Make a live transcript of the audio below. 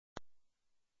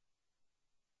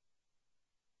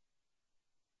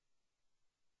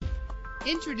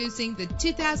Introducing the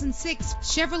 2006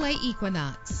 Chevrolet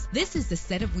Equinox. This is the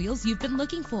set of wheels you've been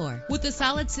looking for, with a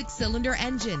solid 6-cylinder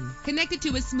engine connected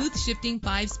to a smooth shifting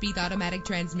 5-speed automatic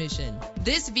transmission.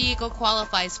 This vehicle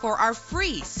qualifies for our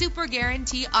free Super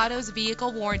Guarantee Autos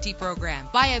Vehicle Warranty Program.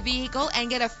 Buy a vehicle and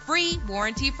get a free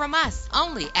warranty from us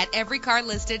only at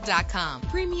everycarlisted.com.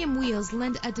 Premium wheels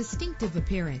lend a distinctive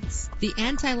appearance. The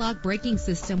anti-lock braking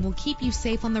system will keep you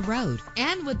safe on the road.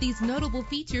 And with these notable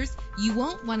features, you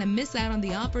won't want to miss out on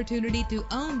the opportunity to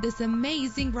own this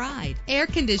amazing ride. Air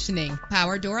conditioning,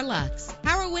 power door locks,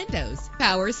 power windows,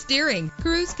 power steering,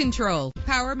 cruise control,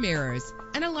 power mirrors,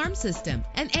 an alarm system,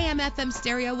 an AM/FM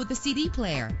stereo with a CD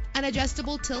player, an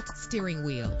adjustable tilt steering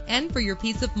wheel. And for your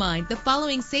peace of mind, the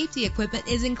following safety equipment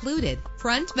is included: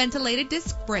 front ventilated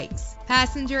disc brakes,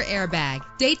 passenger airbag,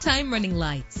 daytime running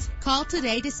lights. Call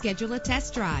today to schedule a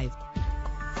test drive.